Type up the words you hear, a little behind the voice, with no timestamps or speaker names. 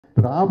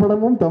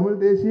திராவிடமும் தமிழ்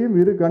தேசியம்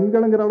இரு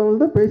கண்களுங்கிற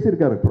அளவில் தான்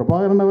பேசியிருக்காரு.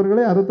 பிரபாகரன்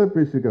அவர்களே அதை தான்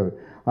பேசியிருக்காரு.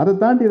 அதை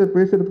தாண்டி இதை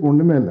பேசுறதுக்கு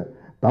ஒன்றுமே இல்லை.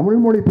 தமிழ்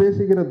மொழி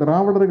பேசுகிற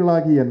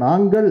திராவிடர்களாகிய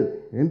நாங்கள்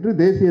என்று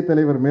தேசிய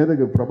தலைவர்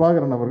மேதகு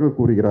பிரபாகரன் அவர்கள்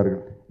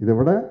கூறுகிறார்கள். இதை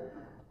விட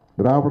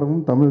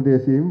திராவிடமும் தமிழ்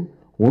தேசியம்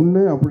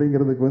ஒன்று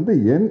அப்படிங்கிறதுக்கு வந்து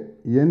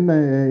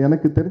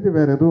எனக்கு தெரிஞ்ச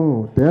வேறு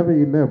எதுவும்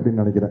தேவையில்லை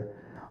அப்படின்னு நினைக்கிறேன்.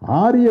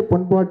 ஆரிய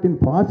பண்பாட்டின்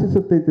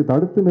பாசிசத்தை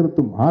தடுத்து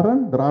நிறுத்தும்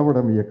அரண்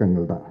திராவிடம்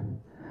இயக்கங்கள் தான்.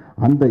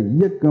 அந்த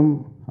இயக்கம்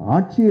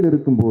ஆட்சியில்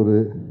இருக்கும்போது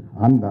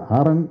அந்த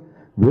அரண்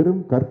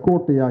வெறும்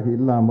கற்கோட்டையாக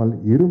இல்லாமல்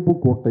இரும்பு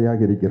கோட்டையாக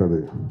இருக்கிறது.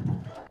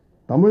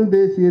 தமிழ்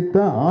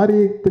தேசியத்தை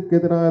ஆரியத்துக்கு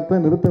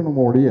எதிராகத்தான்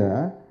நிறுத்தணுமோடைய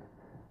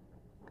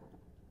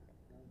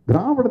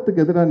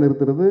திராவிடத்துக்கு எதிராக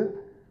நிறுத்துறது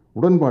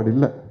உடன்பாடு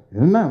இல்லை.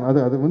 என்ன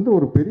அது வந்து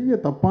ஒரு பெரிய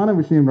தப்பான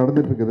விஷயம்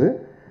நடந்துட்டு இருக்குது.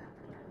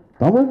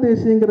 தமிழ்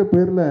தேசியங்கிற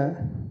பேரில்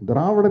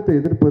திராவிடத்தை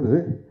எதிர்ப்பது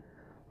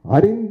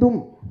அறிந்தும்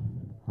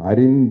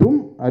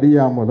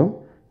அறியாமலும்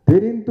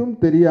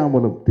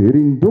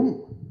தெரிந்தும்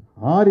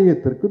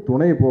ஆரியத்திற்கு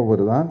துணை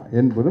போவதுதான்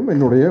என்பதும்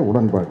என்னுடைய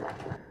உடன்பாடு.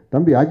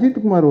 தம்பி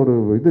அஜித்குமார் ஒரு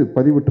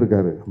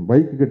பதிவிட்டிருக்காரு.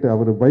 பைக்கு கிட்ட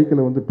அவர்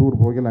பைக்கில் வந்து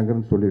டூர் போகல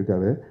அங்கேருந்து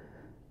சொல்லியிருக்காரு.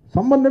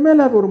 சம்பந்தமே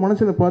இல்லாத ஒரு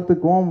மனுஷனை பார்த்து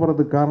கோபம்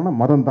வர்றதுக்கு காரணம்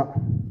மதம் தான்.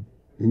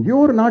 எங்கேயோ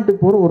ஒரு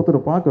நாட்டுக்கு போகிற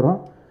ஒருத்தரை பார்க்குறோம்,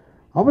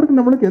 அவருக்கு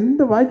நம்மளுக்கு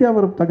எந்த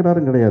வாய்க்காவர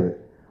தகராறும் கிடையாது.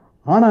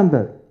 ஆனால்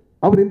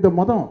அவர் இந்த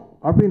மதம்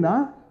அப்படின்னா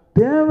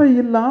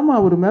தேவையில்லாமல்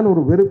அவர் மேலே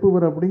ஒரு வெறுப்பு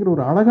வர அப்படிங்கிற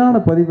ஒரு அழகான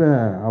பதிவை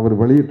அவர்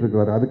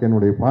வெளியிட்டிருக்கிறார். அதுக்கு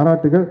என்னுடைய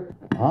பாராட்டுகள்.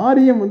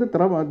 ஆரியம் வந்து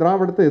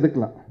திராவிடத்தை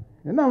எதுக்கலாம்,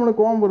 என்ன அவனுக்கு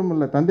கோபம் வரும்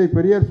இல்லை. தந்தை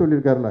பெரியார்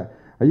சொல்லியிருக்காருல,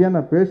 ஐயா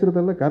நான்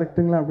பேசுகிறதெல்லாம்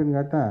கரெக்டுங்களா அப்படின்னு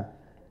கேட்டால்,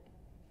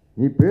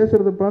 நீ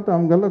பேசுகிறத பார்த்து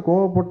அவங்கெல்லாம்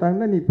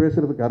கோவப்பட்டாங்கன்னா நீ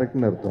பேசுகிறது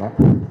கரெக்டுன்னு அர்த்தம்.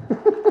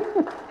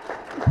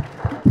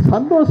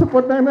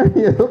 சந்தோஷப்பட்டாங்கன்னா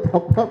நீ ஏதோ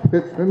தப்பாக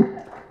பேசுறேன்னு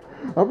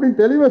அப்படின்னு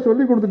தெளிவாக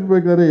சொல்லி கொடுத்துட்டு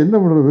போயிருக்காரு. என்ன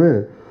பண்ணுறது,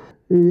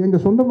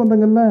 எங்கள் சொந்த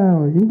பந்தங்கள்லாம்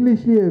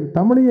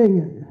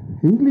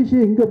இங்கிலீஷே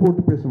எங்கே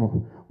போட்டு பேசுவோம்.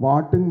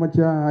 வாட்டுங்க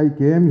மச்சா, I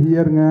came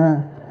ஹியருங்க,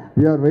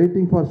 we are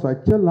waiting for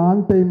such a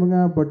long டைமுங்க,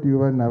 but you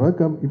are never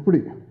come. இப்படி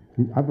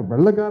அப்போ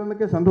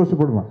வெள்ளைக்காரனுக்கே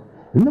சந்தோஷப்படுவான்.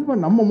 என்னப்பா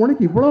நம்ம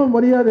மொழிக்கு இவ்வளோ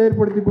மரியாதை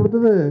ஏற்படுத்தி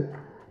கொடுத்தது.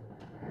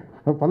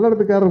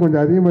 பல்லடத்துக்காரர்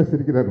கொஞ்சம் அதிகமாக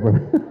சிரிக்கிறார் பாரு.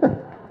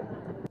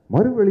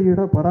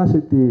 மறுவெளியிட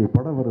பராசக்தி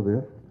படம் வருது,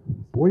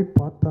 போய்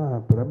பார்த்தா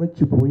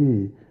பிரமிச்சு போய்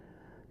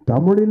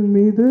தமிழின்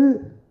மீது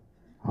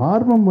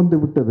ஆர்வம் வந்து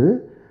விட்டது,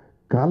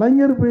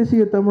 கலைஞர்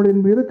பேசிய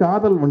தமிழின் மீது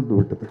காதல் வந்து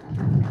விட்டது.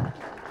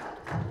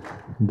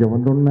 இங்கே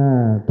வந்தோடனே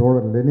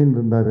தோழர் லெனின்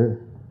இருந்தார்,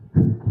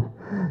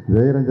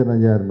 ஜெயரஞ்சன்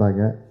ஐயா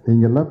இருந்தாங்க.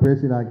 நீங்கள்லாம்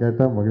பேசி நான்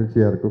கேட்டால்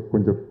மகிழ்ச்சியாக இருக்கும்,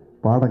 கொஞ்சம்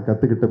பாடம்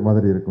கற்றுக்கிட்ட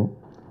மாதிரி இருக்கும்.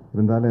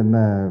 இருந்தாலும் என்ன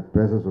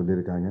பேச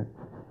சொல்லியிருக்காங்க.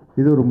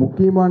 இது ஒரு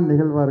முக்கியமான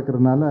நிகழ்வாக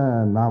இருக்கிறதுனால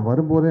நான்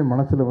வரும்போதே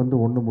மனசில் வந்து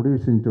ஒன்று முடிவு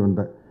செஞ்சுட்டு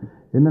வந்தேன்.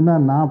 என்னென்னா,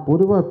 நான்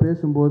பொதுவாக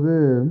பேசும்போது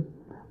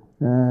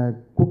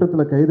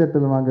கூட்டத்தில்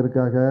கைதட்டல்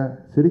வாங்கிறதுக்காக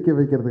சிரிக்க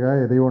வைக்கிறதுக்காக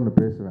எதையோ ஒன்று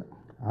பேசுவேன்.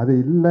 அது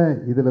இல்லை,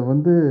 இதில்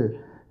வந்து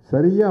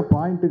சரியாக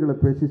பாயிண்ட்டுகளை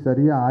பேசி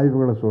சரியாக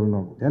ஆய்வுகளை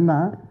சொல்லணும். ஏன்னா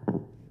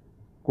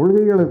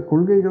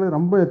கொள்கைகளை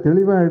ரொம்ப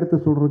தெளிவாக எடுத்து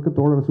சொல்கிறதுக்கு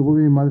தோழர்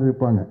சுபவி மாதிரி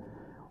இருப்பாங்க.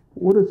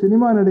 ஒரு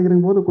சினிமா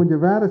நடிகரின் போது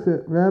கொஞ்சம்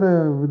வேறு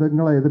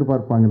விதங்களாக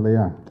எதிர்பார்ப்பாங்க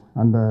இல்லையா,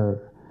 அந்த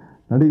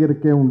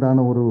நடிகருக்கே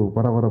உண்டான ஒரு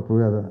பரபரப்பு.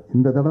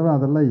 இந்த தடவை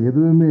அதெல்லாம்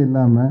எதுவுமே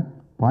இல்லாமல்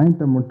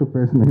பாயிண்ட்டை மட்டும்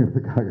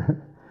பேசணுங்கிறதுக்காக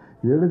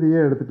எழுதியே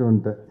எடுத்துகிட்டு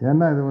வந்துட்டேன்.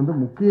 ஏன்னா இது வந்து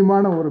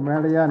முக்கியமான ஒரு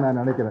மேடையாக நான்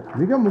நினைக்கிறேன்,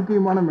 மிக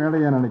முக்கியமான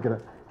மேடையாக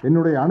நினைக்கிறேன்.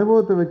 என்னுடைய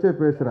அனுபவத்தை வச்சே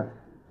பேசுகிறேன்.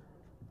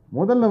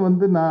 முதல்ல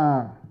வந்து நான்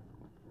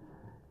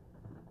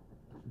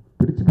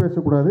பிரித்து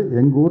பேசக்கூடாது.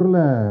 எங்கள்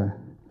ஊரில்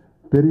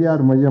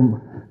பெரியார் மையம்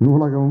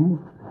நூலகமும்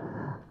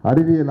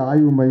அறிவியல்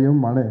ஆய்வு மையம்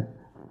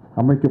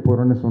அமைக்க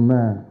போகிறோன்னு சொன்ன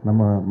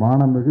நம்ம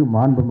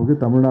மாண்புமிகு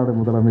தமிழ்நாடு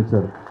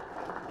முதலமைச்சர்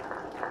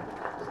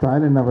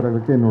ஸ்டாலின்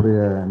அவர்களுக்கு என்னுடைய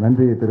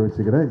நன்றியை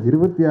தெரிவிச்சுக்கிறேன்.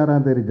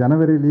 26ஆம் தேதி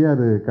ஜனவரியிலேயே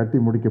அது கட்டி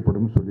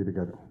முடிக்கப்படும்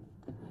சொல்லியிருக்காரு.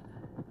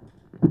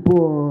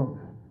 இப்போது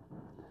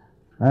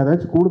நான்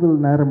ஏதாச்சும்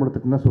கூடுதல் நேரம்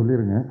எடுத்துட்டுன்னா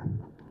சொல்லிடுங்க.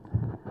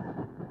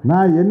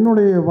 நான்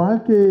என்னுடைய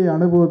வாழ்க்கை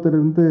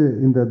அனுபவத்திலிருந்து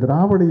இந்த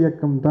திராவிட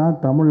இயக்கம் தான்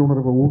தமிழ்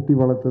உணர்வை ஊட்டி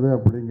வளர்த்தது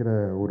அப்படிங்கிற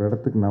ஒரு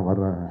இடத்துக்கு நான்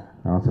வர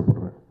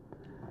ஆசைப்படுறேன்.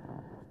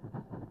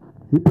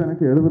 இப்போ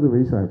எனக்கு 70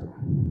 வயசு ஆகுது.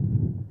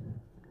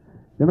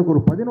 எனக்கு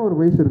ஒரு 11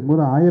 வயசு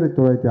இருக்கும்போது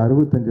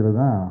 1965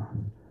 தான்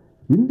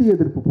இந்திய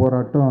எதிர்ப்பு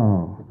போராட்டம்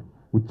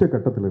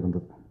உச்சக்கட்டத்தில்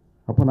இருந்தது.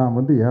 அப்போ நான்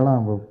வந்து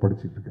 7ஆம் வகுப்பு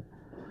படிச்சுட்டு இருக்கேன்.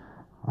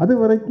 அது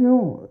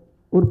வரைக்கும்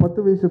ஒரு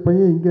 10 வயசு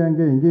பையன்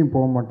எங்கேயும்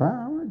போக மாட்டான்,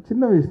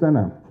 சின்ன வயசு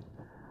தானே.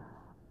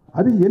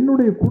 அது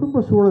என்னுடைய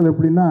குடும்ப சூழல்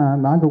எப்படின்னா,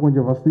 நாங்கள்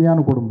கொஞ்சம்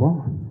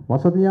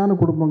வசதியான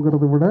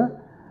குடும்பங்கிறத விட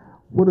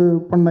ஒரு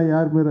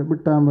பண்ணையார்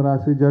விட்டா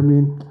மிராசு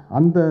ஜமீன்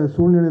அந்த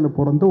சூழ்நிலையில்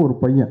பிறந்த ஒரு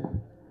பையன்.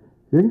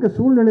 எங்கள்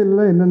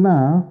சூழ்நிலையில் என்னென்னா,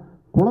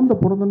 குழந்தை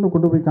பிறந்தன்னு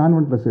கொண்டு போய்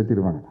கான்வெண்ட்டில்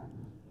சேர்த்திடுவாங்க.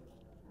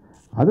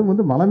 அது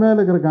வந்து மலை மேலே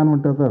இருக்கிற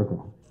கான்வெண்ட்டாக தான்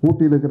இருக்கும்.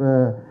 ஊட்டியில் இருக்கிற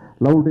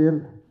லவ்டேல்,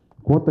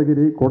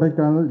 கோத்தகிரி,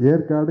 கொடைக்கானல்,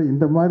 ஏற்காடு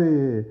இந்த மாதிரி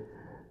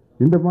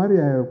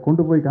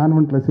கொண்டு போய்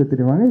கான்வெண்ட்டில்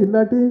சேர்த்திடுவாங்க.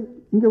 இல்லாட்டி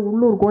இங்கே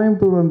உள்ளூர்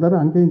கோயம்புத்தூர் வந்தார்,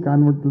 அங்கேயும்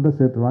கான்வெண்ட்டில் தான்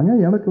சேர்த்துவாங்க.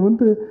 எனக்கு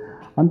வந்து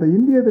அந்த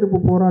இந்திய எதிர்ப்பு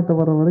போராட்டம்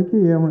வர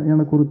வரைக்கும்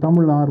எனக்கு ஒரு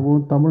தமிழ்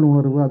ஆர்வம், தமிழ்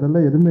உணர்வு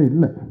அதெல்லாம் எதுவுமே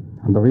இல்லை.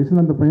 அந்த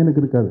வயசில் அந்த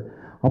பையனுக்கு இருக்காது.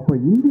 அப்போ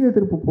இந்திய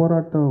எதிர்ப்பு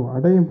போராட்டம்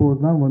அடையும் போது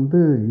தான் வந்து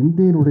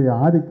இந்தியினுடைய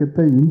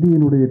ஆதிக்கத்தை,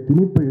 இந்தியினுடைய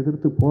திணிப்பை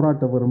எதிர்த்து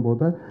போராட்டம்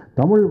வரும்போது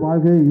தமிழ்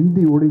வாழ்க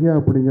இந்தி ஒழிக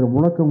அப்படிங்கிற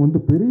முழக்கம்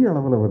வந்து பெரிய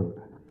அளவில் வருது.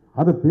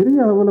 அதை பெரிய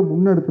அளவில்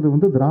முன்னெடுத்தது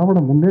வந்து திராவிட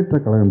முன்னேற்ற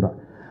கழகம் தான்.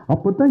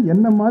 அப்போ தான்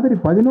என்ன மாதிரி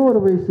 11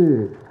 வயசு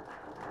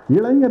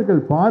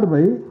இளைஞர்கள்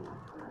பார்வை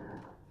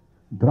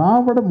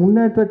திராவிட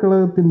முன்னேற்ற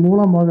கழகத்தின்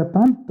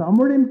மூலமாகத்தான்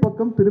தமிழின்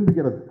பக்கம்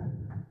திரும்புகிறது,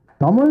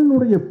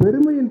 தமிழினுடைய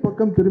பெருமையின்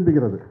பக்கம்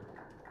திரும்புகிறது.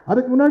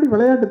 அதுக்கு முன்னாடி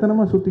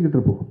விளையாட்டுத்தனமாக சுற்றிக்கிட்டு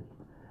இருப்போம்.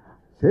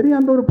 சரி,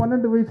 அந்த ஒரு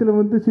 12 வயசில்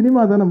வந்து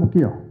சினிமா தானே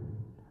முக்கியம்.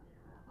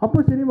 அப்போ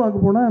சினிமாவுக்கு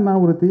போனால்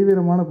நான் ஒரு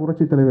தீவிரமான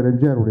புரட்சி தலைவர்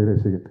எம்ஜிஆருடைய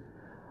ரசிகர்.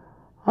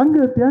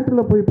 அங்கே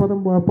தியேட்டரில் போய்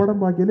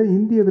படம் பார்க்கல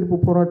இந்திய எதிர்ப்பு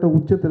போராட்டம்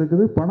உச்சத்தில்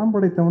இருக்குது. பணம்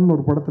படைத்தவன்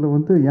ஒரு படத்தில்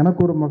வந்து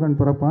எனக்கு ஒரு மகன்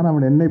பிறப்பான்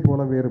அவன் என்னை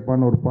போலவே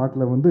இருப்பான் ஒரு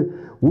பாட்டில் வந்து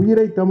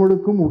உயிரை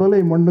தமிழுக்கும்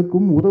உடலை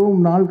மண்ணுக்கும்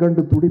உதவும் நாள்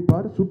கண்டு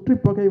துடிப்பார், சுற்றி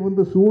பகை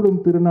வந்து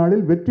சூடும்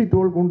திருநாளில் வெற்றி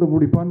தோள் கொண்டு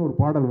முடிப்பான்னு ஒரு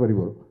பாடல் வரி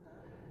வரும்.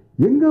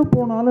 எங்கே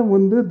போனாலும்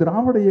வந்து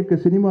திராவிட இயக்க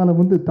சினிமாவில்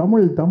வந்து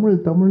தமிழ் தமிழ்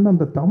தமிழ்னு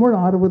அந்த தமிழ்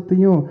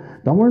ஆர்வத்தையும்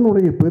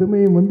தமிழினுடைய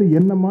பெருமையும் வந்து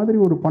என்ன மாதிரி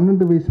ஒரு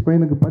 12 வயசு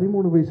பையனுக்கு,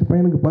 13 வயசு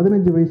பையனுக்கு,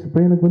 15 வயசு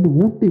பையனுக்கு வந்து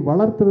ஊட்டி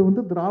வளர்த்துறது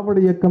வந்து திராவிட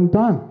இயக்கம்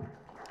தான்.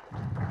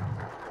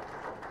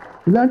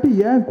 இல்லாட்டி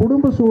என்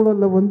குடும்ப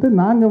சூழலில் வந்து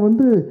நாங்கள்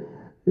வந்து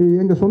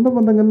எங்கள் சொந்த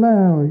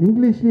பந்தங்கள்லாம்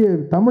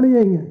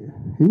இங்கிலீஷ்லேயே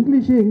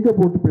இங்கிலீஷே எங்கே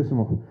போட்டு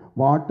பேசுவோம்.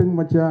 வாட்டுங்க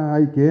மச்சான்,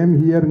 I came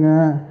ஹியருங்க,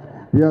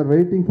 we are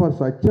waiting for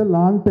such a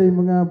long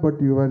timeங்க, but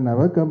you are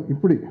never come.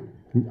 இப்படி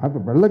அப்போ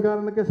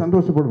வெள்ளைக்காரனுக்கே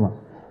சந்தோஷப்படுவான்.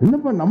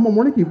 என்னப்பா நம்ம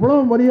மொழிக்கு இவ்வளோ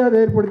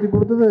மரியாதை ஏற்படுத்தி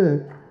கொடுத்தது.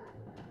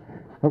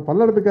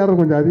 பல்லடத்துக்காரர்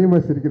கொஞ்சம்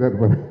அதிகமாக சிரிக்கிறார்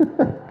பாரு.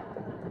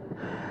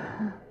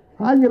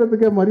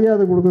 ஆங்கிலத்துக்கே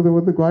மரியாதை கொடுத்தது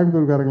வந்து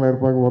கோயம்புத்தூர்காரங்களாக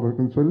இருப்பாங்க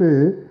போகிறதுக்குன்னு சொல்லி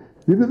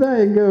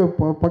இதுதான் எங்கள்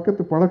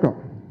பக்கத்து பழக்கம்.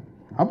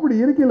 அப்படி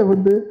இருக்கையில்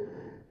வந்து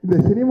இந்த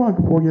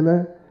சினிமாவுக்கு போகல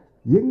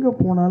எங்கே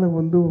போனாலும்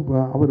வந்து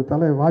அவர்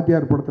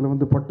வாத்தியார் படத்தில்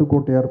வந்து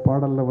பட்டுக்கோட்டையார்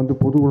பாடலில் வந்து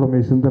பொது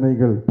உடைமை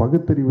சிந்தனைகள்,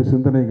 பகுத்தறிவு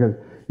சிந்தனைகள்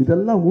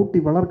இதெல்லாம் ஊட்டி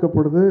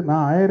வளர்க்கப்படுது.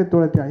 நான்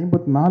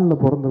 1954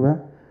 பிறந்தவன்,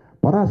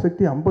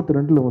 பராசக்தி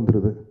 52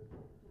 வந்துடுது.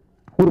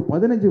 ஒரு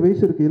 15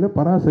 வயசு இருக்கையில்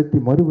பராசக்தி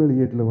மறு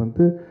வெளியீட்டில்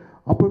வந்து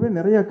அப்போவே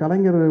நிறைய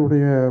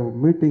கலைஞருடைய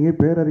மீட்டிங்கு,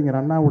 பேரறிஞர்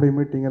அண்ணாவுடைய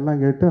மீட்டிங்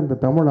எல்லாம் கேட்டு அந்த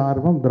தமிழ்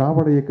ஆர்வம்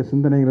திராவிட இயக்க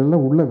சிந்தனைகள்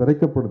எல்லாம் உள்ளே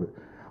விதைக்கப்படுது.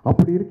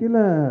 அப்படி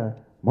இருக்கையில்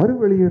மறு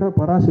வெளியீடாக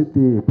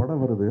பராசக்தி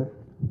படம் வருது.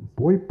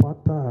 போய்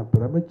பார்த்தா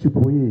பிரமிச்சு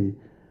போய்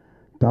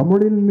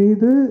தமிழின்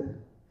மீது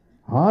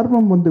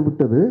ஆர்வம் வந்து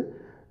விட்டது,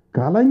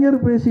 கலைஞர்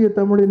பேசிய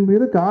தமிழின்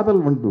மீது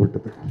காதல் வந்து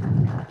விட்டது.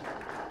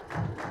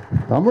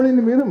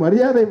 தமிழின் மீது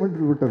மரியாதை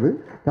வந்து விட்டது,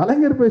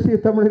 கலைஞர் பேசிய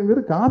தமிழின்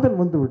மீது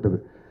காதல் வந்து விட்டது.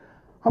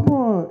 அப்போ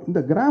இந்த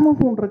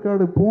கிராமபோன்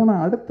ரெக்கார்டு போன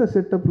அடுத்த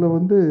செட்டப்பில்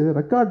வந்து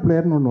ரெக்கார்ட்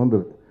பிளேயர்னு ஒன்று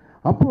வந்தது.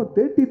 அப்போது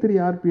 33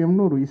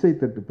 RPMனு ஒரு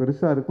இசைத்தட்டு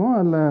பெருசாக இருக்கும்.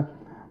 அதில்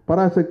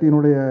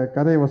பராசக்தியினுடைய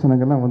கதை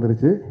வசனங்கள்லாம்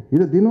வந்துருச்சு.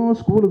 இது தினம்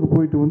ஸ்கூலுக்கு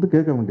போயிட்டு வந்து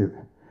கேட்க வேண்டியது.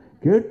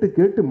 கேட்டு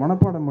கேட்டு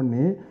மனப்பாடம்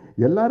பண்ணி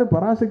எல்லாரும்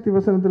பராசக்தி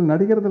வசனத்தில்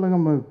நடிகர்தில்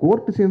நம்ம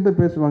கோர்ட்டு சேர்ந்து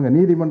பேசுவாங்க.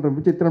 நீதிமன்றம்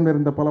விசித்திரம்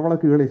நிறைந்த பல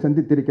வழக்குகளை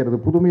சந்தித்திருக்கிறது,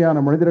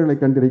 புதுமையான மனிதர்களை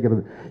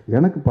கண்டிருக்கிறது.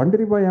 எனக்கு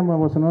பண்டிரிபாய் அம்மா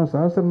வசனம்,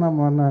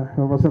 சஹஸ்ரநாம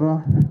வசனம்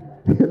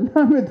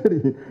எல்லாமே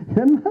தெரியும்.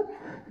 ஏன்னா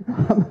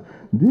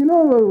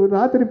தினம்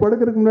ராத்திரி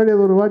படுக்கிறதுக்கு முன்னாடி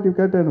அது ஒரு வாட்டி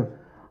கேட்டேன்.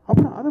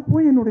 அப்புறம் அதை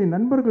போய் என்னுடைய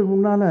நண்பர்கள்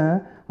முன்னால்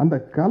அந்த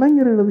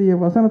கலைஞர் எழுதிய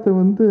வசனத்தை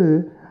வந்து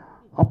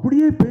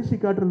அப்படியே பேசி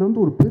காட்டுறது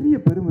வந்து ஒரு பெரிய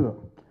பெருமிதம்.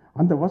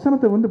 அந்த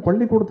வசனத்தை வந்து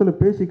பள்ளிக்கூடத்தில்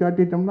பேசி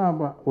காட்டிட்டோம்னா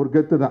ஒரு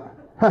கெத்து தான்.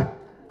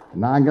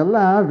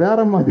 நாங்கள்லாம் வேற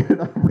மாதிரி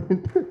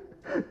அப்படின்ட்டு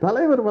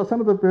தலைவர்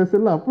வசனத்தை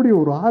பேசல அப்படி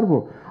ஒரு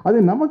ஆர்வம். அது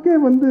நமக்கே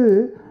வந்து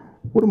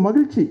ஒரு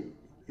மகிழ்ச்சி.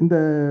 இந்த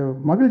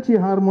மகிழ்ச்சி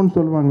ஹார்மோன்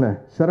சொல்லுவாங்களே,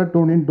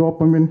 செரட்டோனின்,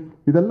 டோப்பமின்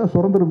இதெல்லாம்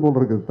சுரந்துடும் போல்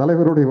இருக்குது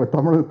தலைவருடைய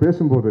தமிழ்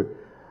பேசும்போது.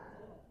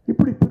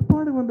 இப்படி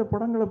பிற்பாடு வந்த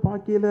படங்களை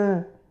பார்க்கையில்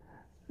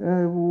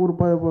ஒரு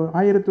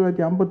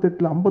 1958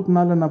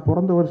 54 நான்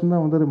பிறந்த வருஷம்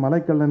தான் வந்தது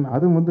மலைக்கல்லன்.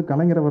 அதுவும் வந்து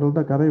கலைஞர் அவர்கள்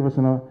தான் கதை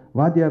வசனம்,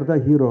 வாத்தியார்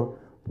தான் ஹீரோ.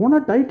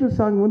 போனால் டைட்டில்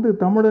சாங் வந்து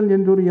தமிழன்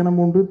என்றொரு இனம்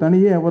உண்டு,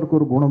 தனியே அவருக்கு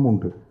ஒரு குணம்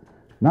உண்டு.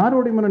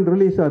 நாடோடி மன்னன்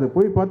ரிலீஸ் ஆகுது.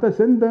 போய் பார்த்தா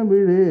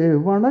செந்தமிழே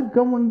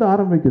வணக்கம் வந்து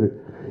ஆரம்பிக்குது.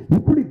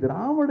 இப்படி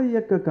திராவிட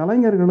இயக்க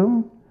கலைஞர்களும்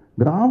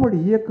திராவிட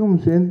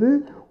இயக்கமும் சேர்ந்து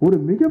ஒரு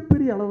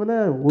மிகப்பெரிய அளவில்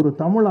ஒரு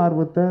தமிழ்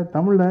ஆர்வத்தை,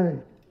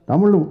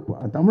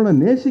 தமிழை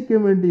நேசிக்க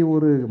வேண்டிய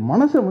ஒரு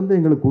மனசை வந்து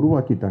எங்களுக்கு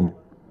உருவாக்கிட்டாங்க.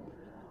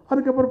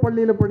 அதுக்கப்புறம்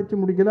பள்ளியில் படித்து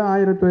முடிக்கல.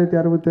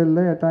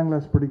 1967 8ஆம்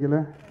கிளாஸ் படிக்கலை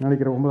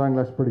நினைக்கிறேன், 9ஆம்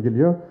கிளாஸ்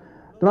படிக்கலையோ,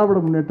 திராவிட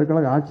முன்னேற்ற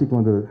கழகம் ஆட்சிக்கு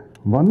வந்தது.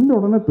 வந்த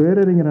உடனே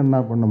பேரறிஞர் என்ன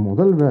பண்ண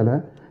முதல் வேலை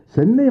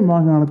சென்னை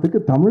மாகாணத்துக்கு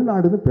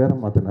தமிழ்நாடுன்னு பேரை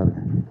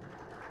மாற்றினாருங்க.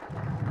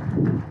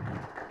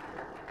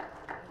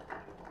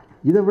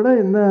 இதை விட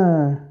என்ன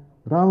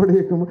திராவிட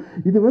இயக்கம்?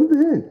 இது வந்து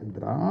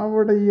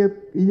திராவிட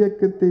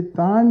இயக்கத்தை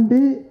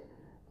தாண்டி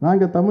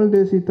நாங்கள் தமிழ்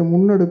தேசியத்தை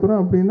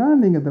முன்னெடுக்கிறோம் அப்படின்னா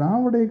நீங்கள்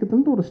திராவிட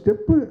இயக்கத்துலேருந்து ஒரு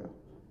ஸ்டெப்பு,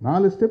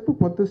 4 ஸ்டெப்பு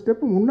 10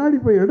 ஸ்டெப்பு முன்னாடி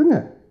போய் எடுங்க,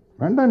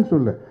 வேண்டான்னு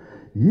சொல்ல.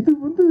 இது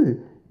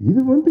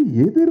வந்து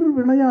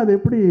எதிர்வினையாக அதை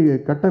எப்படி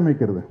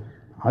கட்டமைக்கிறது,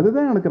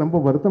 அதுதான் எனக்கு ரொம்ப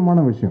வருத்தமான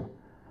விஷயம்.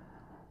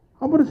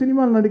 அப்புறம்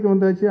சினிமாவில் நடிக்க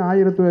வந்தாச்சு.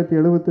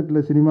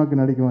 1978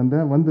 சினிமாவுக்கு நடிக்க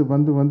வந்தேன்.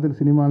 வந்து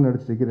சினிமாவில்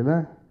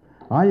நடிச்சிருக்கிறேன்.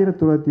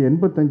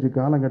 1985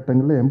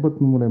 காலகட்டங்களில்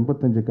 83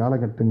 85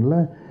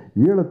 காலகட்டங்களில்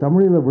ஈழ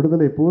தமிழீழ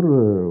விடுதலை போர்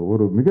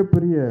ஒரு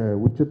மிகப்பெரிய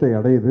உச்சத்தை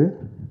அடையுது.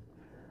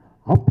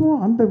 அப்போது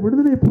அந்த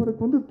விடுதலை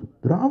போருக்கு வந்து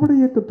திராவிட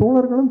இயக்க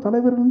தோழர்களும்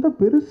தலைவர்களும் தான்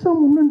பெருசாக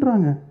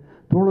முன்னின்றாங்க.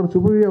 தோழர்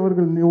சுபவி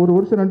அவர்கள் 1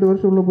 வருஷம் 2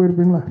 வருஷம் உள்ளே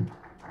போயிருப்பீங்களா?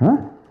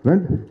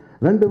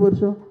 ரெண்டு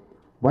வருஷம்.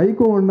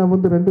 வைகோ அண்ணன்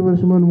வந்து 2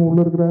 வருஷமாக நம்ம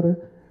உள்ளே இருக்கிறாரு.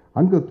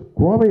 அங்கே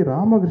கோவை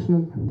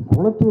ராமகிருஷ்ணன்,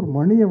 குளத்தூர்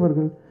மணி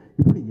அவர்கள்,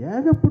 இப்படி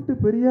ஏகப்பட்டு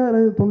பெரியார்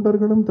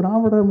தொண்டர்களும்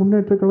திராவிட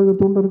முன்னேற்ற கழக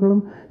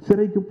தொண்டர்களும்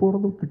சிறைக்கு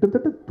போகிறதும்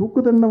கிட்டத்தட்ட தூக்கு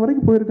தண்டனை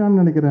வரைக்கும்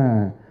போயிருக்கான்னு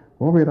நினைக்கிறேன்.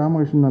 கோவை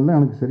ராமகிருஷ்ணன்ல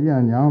எனக்கு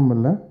சரியாக ஞாபகம்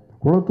இல்லை.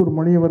 குளத்தூர்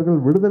மணி அவர்கள்,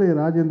 விடுதலை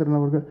ராஜேந்திரன்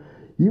அவர்கள்,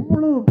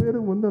 இவ்வளவு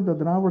பேரும் வந்து அந்த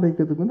திராவிட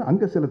இயக்கத்துக்கு வந்து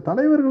அங்கே சில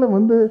தலைவர்களை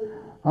வந்து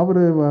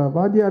அவர்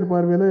வாத்தியார்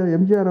பார்வையில்,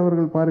 எம்ஜிஆர்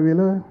அவர்கள்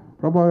பார்வையில்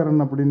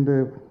பிரபாகரன் அப்படின்ட்டு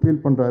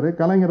ஃபீல் பண்ணுறாரு,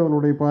 கலைஞர்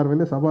அவர்களுடைய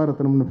பார்வையில்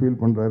சபாரத்னம்னு ஃபீல்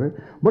பண்ணுறாரு.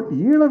 பட்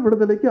ஈழ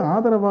விடுதலைக்கு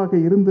ஆதரவாக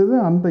இருந்தது,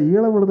 அந்த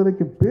ஈழ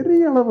விடுதலைக்கு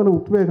பெரிய அளவில்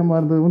உத்வேகமாக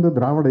இருந்தது வந்து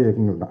திராவிட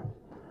இயக்கங்கள் தான்.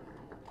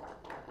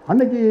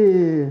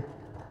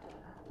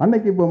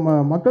 அன்னைக்கு இப்போ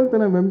மக்கள்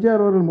தலைவர்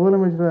எம்ஜிஆர் அவர்கள்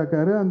முதலமைச்சராக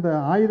இருக்காரு. அந்த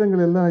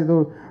ஆயுதங்கள் எல்லாம் ஏதோ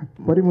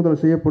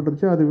பறிமுதல்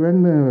செய்யப்பட்டுருச்சு. அது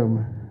வேணுன்னு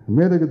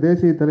மேதகு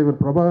தேசிய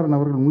தலைவர் பிரபாகரன்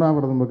அவர்கள்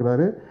உண்ணாவிரதம்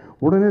இருக்கிறாரு.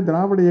 உடனே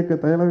திராவிட இயக்க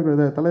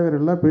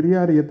தலைவர்கள்லாம்,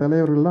 பெரியாரிய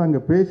தலைவர்கள்லாம் அங்கே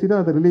பேசி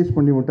தான் அதை ரிலீஸ்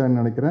பண்ணி விட்டான்னு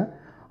நினைக்கிறேன்.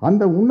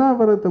 அந்த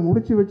உண்ணாவிரதத்தை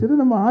முடிச்சு வச்சது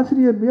நம்ம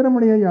ஆசிரியர்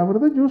வீரமணி ஐயா.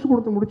 அவர் தான் ஜூஸ்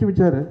கொடுத்து முடிச்சு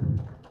வச்சார்.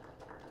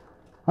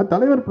 அது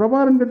தலைவர்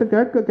பிரபாகரன் கிட்ட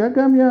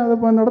கேட்காமையா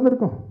அதை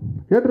நடந்திருக்கும்?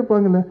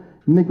 கேட்டிருப்பாங்கல்ல.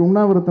 இன்றைக்கி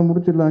உண்ணாவிரதத்தை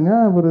முடிச்சிடலாங்க,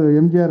 அவர்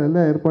எம்ஜிஆர்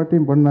எல்லா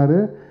ஏற்பாட்டையும் பண்ணார்.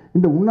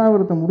 இந்த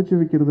உண்ணாவிரத்தை முடிச்சு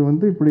வைக்கிறது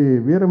வந்து இப்படி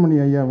வீரமணி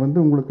ஐயா வந்து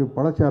உங்களுக்கு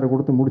பழச்சாரை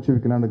கொடுத்து முடிச்சு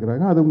வைக்கலான்னு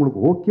இருக்கிறாங்க, அது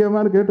உங்களுக்கு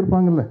ஓகேவான்னு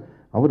கேட்டிருப்பாங்கல்ல.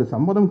 அவர்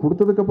சம்மதம்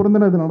கொடுத்ததுக்கப்புறம்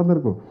தானே அது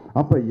நடந்திருக்கும்.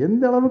 அப்போ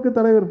எந்த அளவுக்கு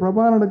தலைவர்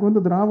பிரபாகரனுக்கு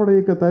வந்து திராவிட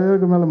இயக்க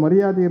தலைவர்கள் மேலே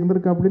மரியாதை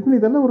இருந்திருக்கு அப்படின்னு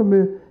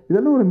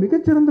இதெல்லாம் ஒரு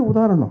மிகச்சிறந்த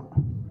உதாரணம்.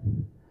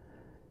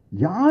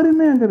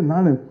 யாருமே அங்கே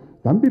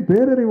தம்பி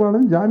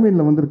பேரறிவாளன்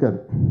ஜாமீனில் வந்திருக்காரு,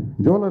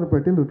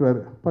 ஜோலார்பேட்டையில் இருக்கிறாரு,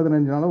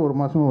 15 நாளாக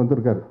 1 மாதமாக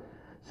வந்திருக்காரு.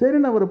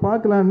 சரின்னு அவர்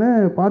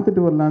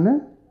பார்த்துட்டு வரலான்னு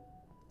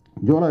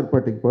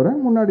ஜோலார்பேட்டைக்கு போகிறேன்.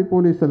 முன்னாடி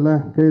போலீஸ்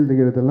எல்லாம் கையெழுத்து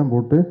கையெழுத்தெல்லாம்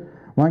போட்டு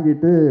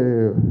வாங்கிட்டு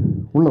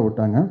உள்ளே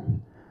விட்டாங்க.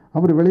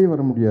 அவர் வெளியே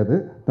வர முடியாது.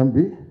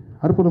 தம்பி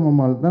அற்புதம்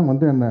அம்மாள் தான்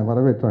வந்து என்னை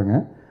வரவேற்றாங்க.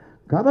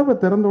 கதவை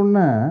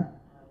திறந்தோடனே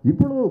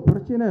இவ்வளோ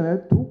பிரச்சனை,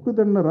 தூக்கு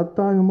தண்டனை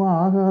ரத்தாகுமா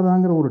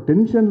ஆகாதாங்கிற ஒரு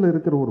டென்ஷனில்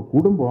இருக்கிற ஒரு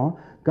குடும்பம்,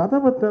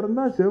 கதவை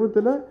திறந்தால்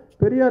செவுத்தில்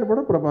பெரியார்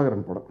படம்,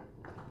 பிரபாகரன் படம்.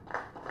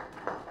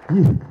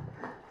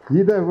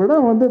 இதை விட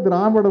வந்து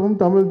திராவிடமும்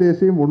தமிழ்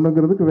தேசியம்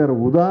ஒன்றுங்கிறதுக்கு வேறு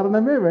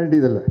உதாரணமே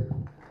வேண்டியதில்லை.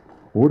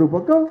 ஒரு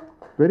பக்கம்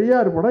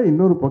பெரியார் படம்,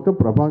 இன்னொரு பக்கம்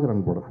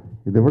பிரபாகரன் படம்.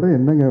 இதை விட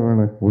என்னங்க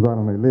வேணும்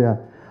உதாரணம் இல்லையா?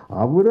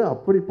 அவர்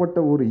அப்படிப்பட்ட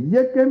ஒரு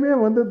இயக்கமே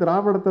வந்து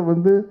திராவிடத்தை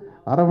வந்து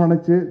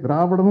அரவணைச்சு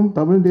திராவிடமும்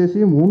தமிழ்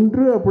தேசியம்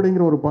ஒன்று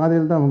அப்படிங்கிற ஒரு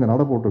பாதையில் தான் அவங்க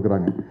நட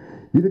போட்டுருக்குறாங்க.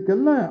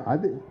 இதுக்கெல்லாம்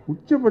அது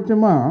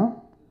உச்சபட்சமாக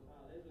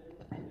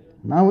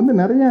நான் வந்து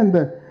நிறைய இந்த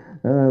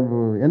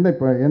என்னை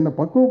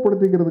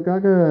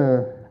பக்குவப்படுத்திக்கிறதுக்காக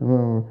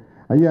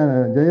ஐயா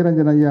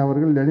ஜெயரஞ்சன் ஐயா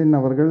அவர்கள், லெனின்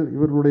அவர்கள்,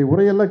 இவர்களுடைய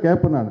உரையெல்லாம்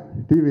கேட்பேன். நான்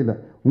டிவியில்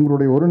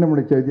உங்களுடைய ஒரு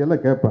நிமிட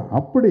செய்தியெல்லாம் கேட்பேன்.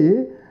 அப்படி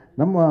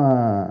நம்ம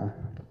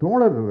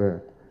தோழர்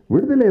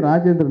விடுதலை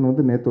ராஜேந்திரன்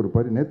வந்து நேற்று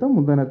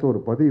ஒரு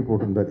பதிவு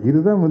போட்டிருந்தார்.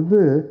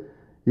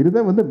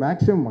 இதுதான் வந்து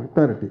மேக்சிமம்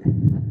அத்தாரிட்டி.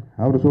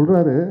 அவர்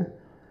சொல்கிறாரு,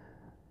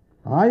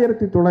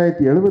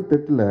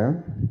 1978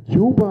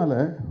 கியூபாவில்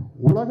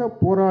உலக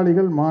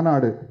போராளிகள்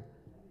மாநாடு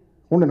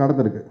ஒன்று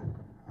நடந்திருக்கு.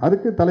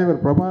 அதுக்கு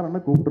தலைவர் பிரபாகரனை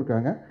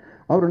கூப்பிட்டுருக்காங்க.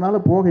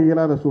 அவரால் போக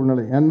இயலாத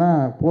சூழ்நிலை. ஏன்னா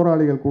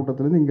போராளிகள்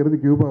கூட்டத்திலேருந்து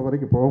இங்கேருந்து கியூபா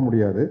வரைக்கும் போக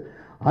முடியாது.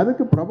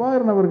 அதுக்கு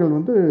பிரபாகரன் அவர்கள்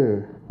வந்து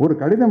ஒரு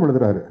கடிதம்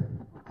எழுதுகிறாரு.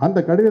 அந்த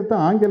கடிதத்தை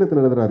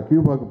ஆங்கிலத்தில் எழுதுகிறார்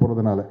கியூபாவுக்கு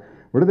போகிறதுனால.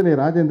 விடுதலை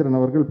ராஜேந்திரன்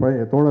அவர்கள்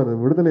தோழர்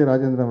விடுதலை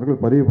ராஜேந்திரன்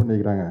அவர்கள் பதிவு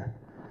பண்ணிக்கிறாங்க.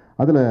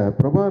 அதில்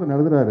Prabhakaran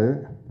எழுதுகிறாரு,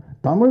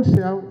 Tamils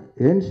have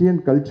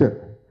ancient culture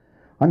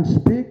and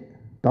speak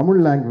Tamil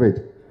language,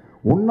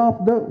 one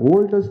of the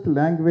oldest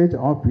language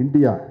of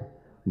India,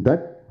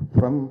 that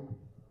from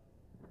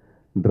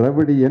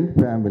Dravidian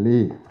family,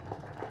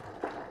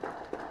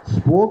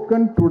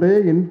 spoken today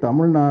in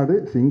Tamil Nadu,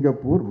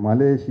 Singapore,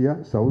 Malaysia,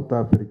 South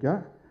Africa,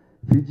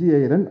 Fiji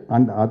Island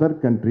and other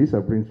countries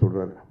அப்படின்னு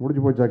சொல்கிறாரு.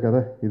 முடிஞ்சு போச்சா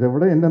கதை? இதை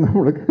விட என்ன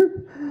நம்மளுக்கு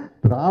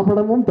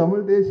திராவிடமும்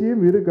தமிழ்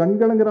தேசியம் இரு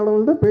கண்களுங்கிற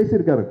அளவில் தான்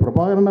பேசியிருக்காரு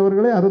பிரபாகரன்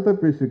அவர்களே. அதை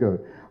தான் பேசியிருக்காரு.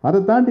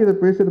 அதை தாண்டி இதை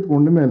பேசுகிறதுக்கு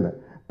ஒன்றுமே இல்லை.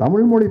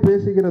 தமிழ் மொழி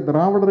பேசுகிற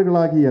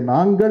திராவிடர்களாகிய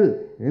நாங்கள்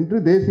என்று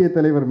தேசிய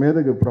தலைவர்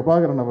மேதகு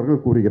பிரபாகரன்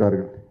அவர்கள்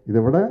கூறுகிறார்கள்.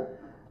 இதை விட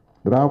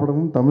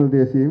திராவிடமும் தமிழ்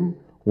தேசியம்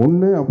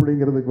ஒன்று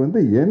அப்படிங்கிறதுக்கு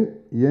வந்து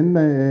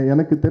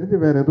எனக்கு தெரிஞ்ச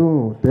வேறு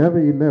எதுவும்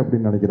தேவையில்லை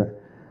அப்படின்னு நினைக்கிறேன்.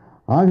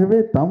 ஆகவே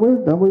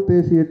தமிழ்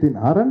தேசியத்தின்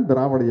அரண்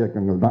திராவிட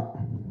இயக்கங்கள் தான்.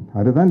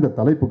 அதுதான் இந்த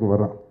தலைப்புக்கு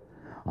வரோம்.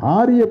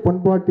 ஆரிய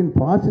பண்பாட்டின்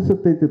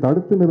பாசிசத்தை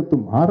தடுத்து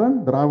நிறுத்தும் அரண்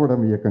திராவிட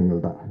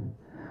இயக்கங்கள் தான்.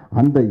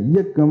 அந்த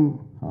இயக்கம்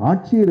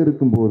ஆட்சியில்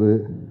இருக்கும்போது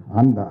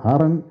அந்த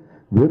அரண்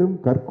வெறும்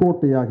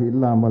கற்கோட்டையாக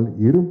இல்லாமல்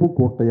இரும்பு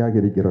கோட்டையாக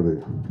இருக்கிறது.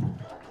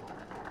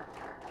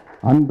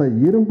 அந்த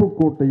இரும்பு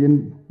கோட்டையின்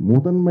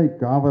முதன்மை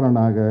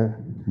காவலனாக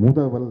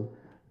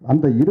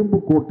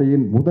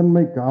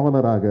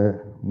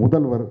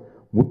முதல்வர்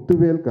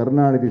முத்துவேல்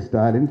கருணாநிதி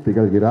ஸ்டாலின்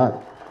திகழ்கிறார்.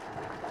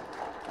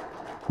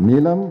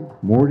 நிலம்,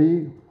 மொழி,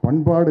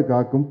 பண்பாடு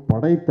காக்கும்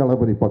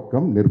படைத்தளபதி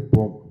பக்கம்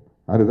நிற்போம்.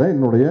 அதுதான்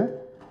என்னுடைய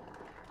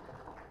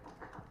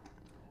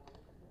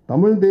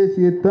தமிழ்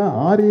தேசியத்தை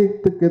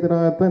ஆரியத்துக்கு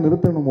எதிராகத்தான்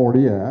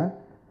நிறுத்தணுமோடைய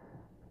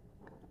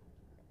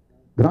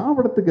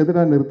திராவிடத்துக்கு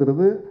எதிராக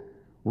நிறுத்துறது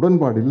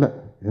உடன்பாடு இல்லை.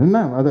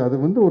 என்ன அது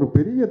வந்து ஒரு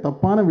பெரிய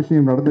தப்பான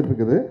விஷயம் நடந்துட்டு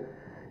இருக்குது.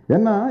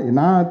 ஏன்னா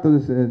நான்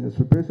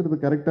பேசுறது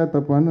கரெக்டாக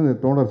தப்பான்னு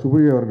தோழர்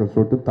சுபவி அவர்கள்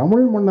சொல்லிட்டு,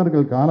 தமிழ்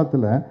மன்னர்கள்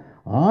காலத்தில்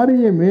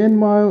ஆரிய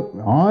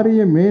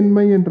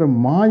மேன்மை என்ற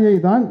மாயை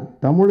தான்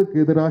தமிழுக்கு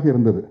எதிராக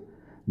இருந்தது.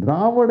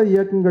 திராவிட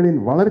இயக்கங்களின்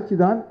வளர்ச்சி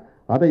தான்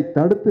அதை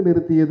தடுத்து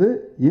நிறுத்தியது,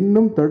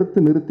 இன்னும் தடுத்து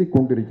நிறுத்தி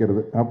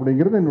கொண்டிருக்கிறது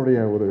அப்படிங்கிறது என்னுடைய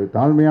ஒரு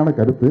தாழ்மையான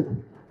கருத்து.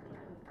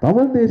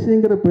 தமிழ்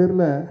தேசியங்கிற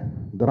பேரில்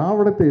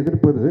திராவிடத்தை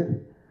எதிர்ப்பது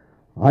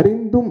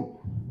அறிந்தும்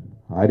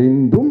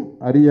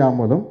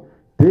அறியாமலும்,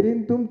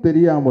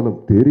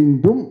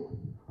 தெரிந்தும்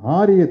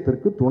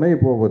ஆரியத்திற்கு துணை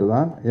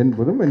போவதுதான்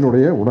என்பதும்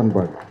என்னுடைய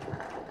உடன்பாடு.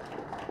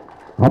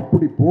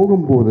 அப்படி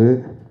போகும்போது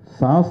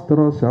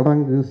சாஸ்திரம்,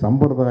 சடங்கு,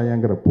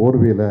 சம்பிரதாயங்கிற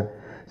போர்வையில்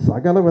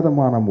சகல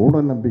விதமான மூட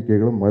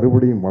நம்பிக்கைகளும்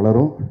மறுபடியும்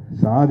வளரும்.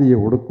 சாதிய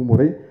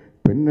ஒடுக்குமுறை,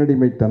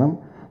 பெண்ணடிமைத்தனம்,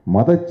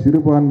 மத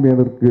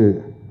சிறுபான்மையினருக்கு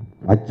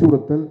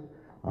அச்சுறுத்தல்,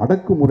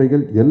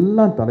 அடக்குமுறைகள்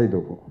எல்லாம் தலை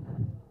தூக்கும்.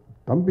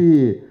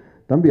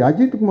 தம்பி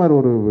அஜித்குமார்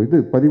ஒரு இது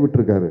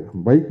பதிவிட்டிருக்காரு.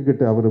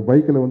 பைக்கிட்ட அவர்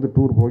பைக்கில் வந்து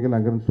டூர் போகல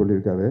அங்கேருந்து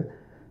சொல்லியிருக்காரு.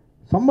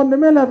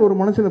 சம்பந்தமே இல்லாத ஒரு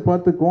மனுஷனை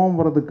பார்த்து கோபம்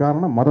வர்றதுக்கு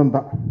காரணம் மதம்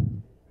தான்.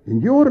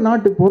 எங்கேயோ ஒரு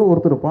நாட்டுக்கு போகிற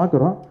ஒருத்தரை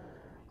பார்க்குறோம்,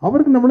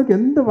 அவருக்கு நம்மளுக்கு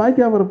எந்த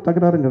வாய்க்காக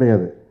தகராறும்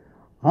கிடையாது.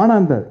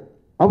 ஆனால்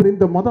அவர்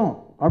இந்த மதம்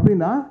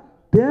அப்படின்னா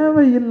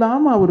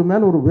தேவையில்லாமல் அவர்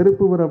மேலே ஒரு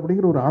வெறுப்பு வர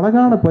அப்படிங்கிற ஒரு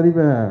அழகான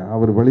பதிவை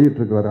அவர்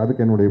வெளியிட்டிருக்கிறார்.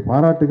 அதுக்கு என்னுடைய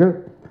பாராட்டுகள்.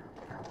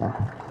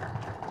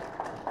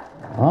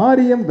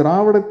 ஆரியம்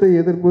திராவிடத்தை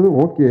எதிர்ப்பது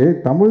ஓகே,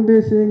 தமிழ்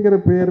தேசியங்கிற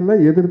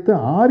பேரில் எதிர்த்து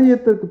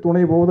ஆரியத்திற்கு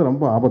துணை போவது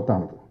ரொம்ப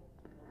ஆபத்தானது.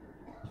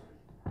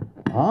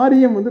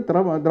 ஆரியம் வந்து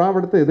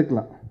திராவிடத்தை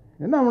எதிர்க்கலாம்.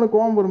 என்ன அவனுக்கு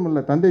கோபம் வரும்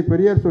இல்லை? தந்தை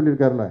பெரியார்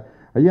சொல்லியிருக்காருல,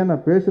 ஐயா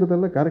நான்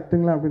பேசுகிறதெல்லாம்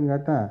கரெக்டுங்களா அப்படின்னு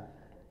கேட்டால்,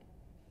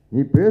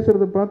 நீ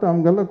பேசுகிறத பார்த்து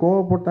அவங்கெல்லாம்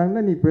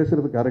கோவப்பட்டாங்கன்னா நீ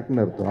பேசுகிறது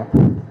கரெக்டுன்னு அர்த்தம்.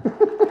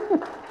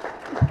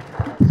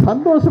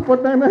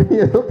 சந்தோஷப்பட்டாங்கன்னா நீ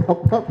ஏதோ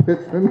தப்பாக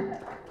பேசுறேன்னு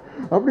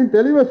அப்படின்னு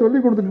தெளிவாக சொல்லி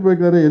கொடுத்துட்டு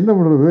போயிருக்காரு. என்ன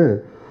பண்ணுறது?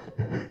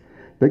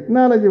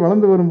 டெக்னாலஜி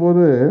வளர்ந்து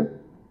வரும்போது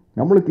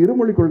நம்மளுக்கு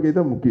இருமொழி கொள்கை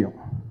தான் முக்கியம்.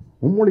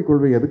 மும்மொழி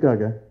கொள்கை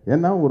எதுக்காக?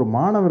 ஏன்னா ஒரு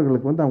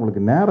மாணவர்களுக்கு வந்து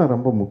அவங்களுக்கு நேரம்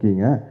ரொம்ப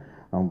முக்கியங்க.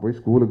 அவன் போய்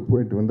ஸ்கூலுக்கு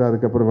போயிட்டு வந்து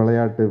அதுக்கப்புறம்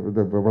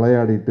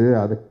விளையாடிட்டு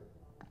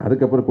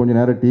அதுக்கப்புறம் கொஞ்சம்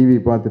நேரம் டிவி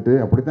பார்த்துட்டு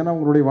அப்படித்தானே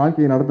அவங்களுடைய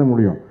வாழ்க்கையை நடத்த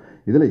முடியும்.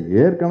 இதில்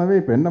ஏற்கனவே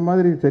இப்போ என்ன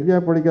மாதிரி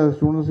சரியாக படிக்காத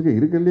ஸ்டூடெண்ட்ஸுக்கு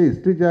இருக்கிறதுலே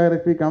ஹிஸ்ட்ரி,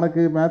 ஜியாகிரஃபி,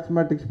 கணக்கு,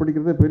 மேத்மெட்டிக்ஸ்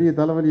படிக்கிறது பெரிய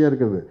தலைவலியாக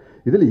இருக்குது.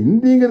 இதில்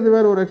ஹிந்திங்கிறது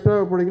வேறு ஒரு எக்ஸ்ட்ரா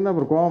படிக்கணும்னா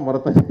அப்புறம் கோபம்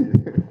வரத்தான்.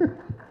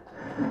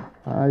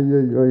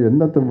 ஐயோ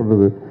என்னத்தை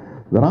பண்ணுறது?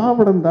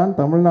 திராவிடம் தான்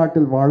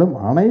தமிழ்நாட்டில் வாழும்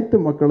அனைத்து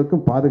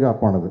மக்களுக்கும்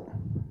பாதுகாப்பானது.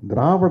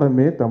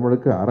 திராவிடமே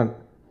தமிழுக்கு அரண்.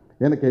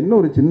 எனக்கு என்ன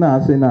ஒரு சின்ன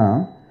ஆசைனா,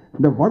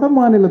 இந்த வட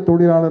மாநில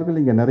தொழிலாளர்கள்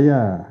இங்கே நிறையா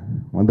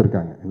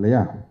வந்திருக்காங்க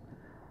இல்லையா?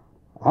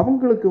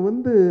 அவங்களுக்கு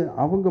வந்து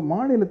அவங்க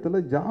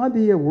மாநிலத்தில்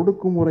ஜாதிய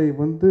ஒடுக்குமுறை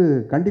வந்து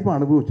கண்டிப்பாக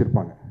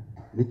அனுபவிச்சிருப்பாங்க.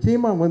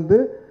 நிச்சயமாக வந்து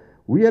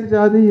உயர்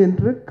ஜாதி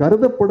என்று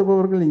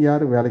கருதப்படுபவர்கள் இங்கே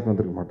யாரும் வேலைக்கு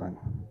வந்திருக்க மாட்டாங்க.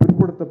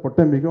 பிற்படுத்தப்பட்ட,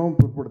 மிகவும்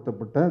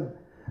பிற்படுத்தப்பட்ட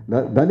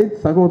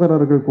தலித்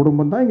சகோதரர்கள்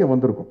குடும்பம் தான் இங்கே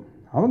வந்திருக்கும்.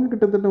 அவங்க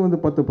கிட்டத்தட்ட வந்து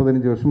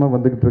 10-15 வருஷமாக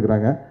வந்துக்கிட்டு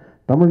இருக்கிறாங்க.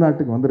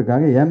 தமிழ்நாட்டுக்கு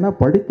வந்திருக்காங்க. ஏன்னா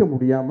படிக்க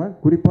முடியாமல்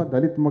குறிப்பாக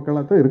தலித்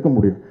மக்களாக தான் இருக்க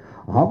முடியும்.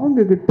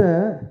 அவங்கக்கிட்ட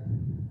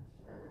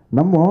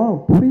நம்ம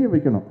புரிய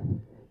வைக்கணும்,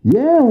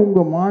 ஏன்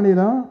உங்கள்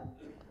மாநிலம்,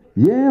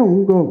 ஏன்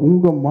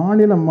உங்கள்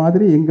மாநிலம்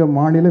மாதிரி எங்கள்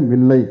மாநிலம்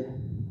இல்லை?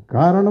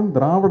 காரணம்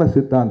திராவிட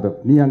சித்தாந்தம்.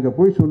 நீ அங்கே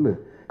போய் சொல்லு.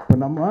 இப்போ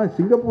நம்ம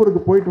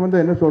சிங்கப்பூருக்கு போயிட்டு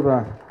வந்தால் என்ன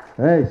சொல்கிறான்?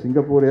 ஏய்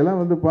சிங்கப்பூர் எல்லாம்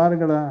வந்து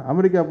பாருங்கடா,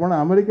 அமெரிக்கா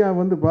போனால் அமெரிக்கா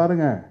வந்து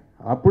பாருங்கள்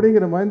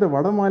அப்படிங்கிற மாதிரி இந்த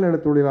வட மாநில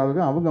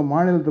தொழிலாளர்கள் அவங்க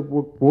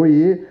மாநிலத்துக்கு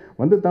போய்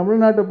வந்து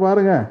தமிழ்நாட்டை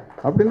பாருங்கள்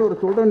அப்படின்னு ஒரு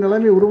சொல்கிற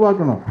நிலைமை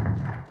உருவாக்கணும்.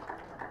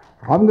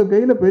 அவங்க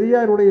கையில்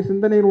பெரியாருடைய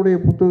சிந்தனைகளுடைய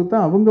புத்தகத்தை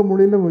அவங்க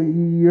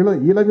மொழியில்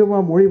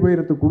இலகுவாக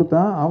மொழிபெயர்த்து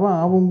கொடுத்தா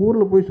அவங்க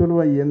ஊரில் போய்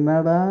சொல்லுவான்,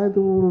 என்னடா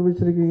இது ஊர்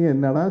வச்சுருக்கீங்க,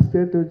 என்னடா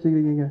ஸ்டேட்டு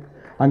வச்சுருக்கீங்க,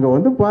 அங்கே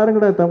வந்து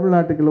பாருங்கடா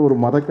தமிழ்நாட்டுக்குள்ள ஒரு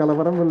மத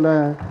கலவரம் இல்லை,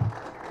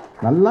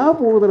 நல்லா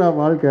போகுதுடா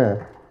வாழ்க்கை,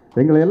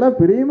 எங்களை எல்லாம்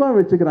பிரியமாக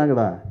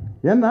வச்சுக்கிறாங்கடா.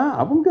 ஏன்னா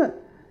அவங்க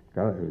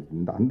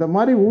அந்த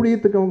மாதிரி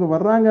ஊழியத்துக்கு அவங்க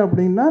வர்றாங்க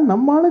அப்படின்னா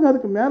நம்ம ஆளுங்க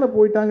அதுக்கு மேலே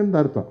போயிட்டாங்கன்னு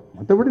அர்த்தம்.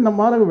 மற்றபடி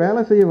நம்ம ஆளுங்க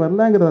வேலை செய்ய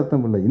வரலாங்கிற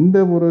அர்த்தம் இல்லை. இந்த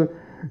ஒரு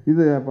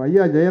இது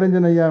ஐயா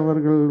ஜெயரஞ்சன் ஐயா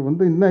அவர்கள்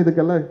வந்து இன்னும்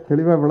இதுக்கெல்லாம்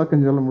தெளிவாக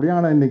விளக்கம் சொல்ல முடியும்.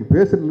 ஆனால் இன்றைக்கி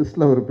பேசுகிற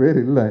லிஸ்ட்டில் ஒரு பேர்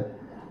இல்லை.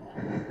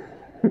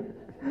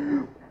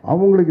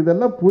 அவங்களுக்கு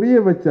இதெல்லாம் புரிய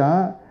வச்சா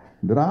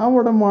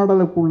திராவிட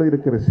மாடலுக்குள்ளே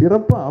இருக்கிற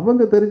சிறப்பை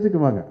அவங்க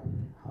தெரிஞ்சுக்குவாங்க.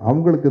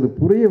 அவங்களுக்கு இது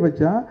புரிய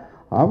வச்சா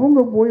அவங்க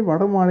போய்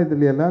வட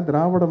மாநிலத்திலெல்லாம்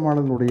திராவிட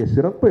மாடலினுடைய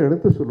சிறப்பை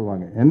எடுத்து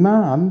சொல்லுவாங்க. ஏன்னா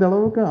அந்த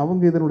அளவுக்கு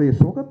அவங்க இதனுடைய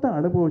சுகத்தை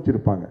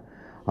அனுபவிச்சிருப்பாங்க.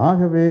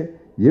 ஆகவே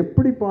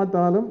எப்படி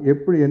பார்த்தாலும்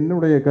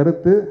என்னுடைய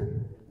கருத்து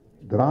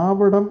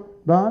திராவிடம்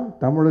தான்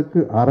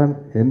தமிழுக்கு அரண்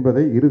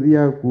என்பதை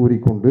இறுதியாக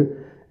கூறிக்கொண்டு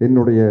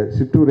என்னுடைய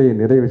சிற்றுரையை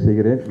நிறைவு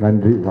செய்கிறேன்.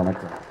 நன்றி,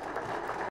 வணக்கம்.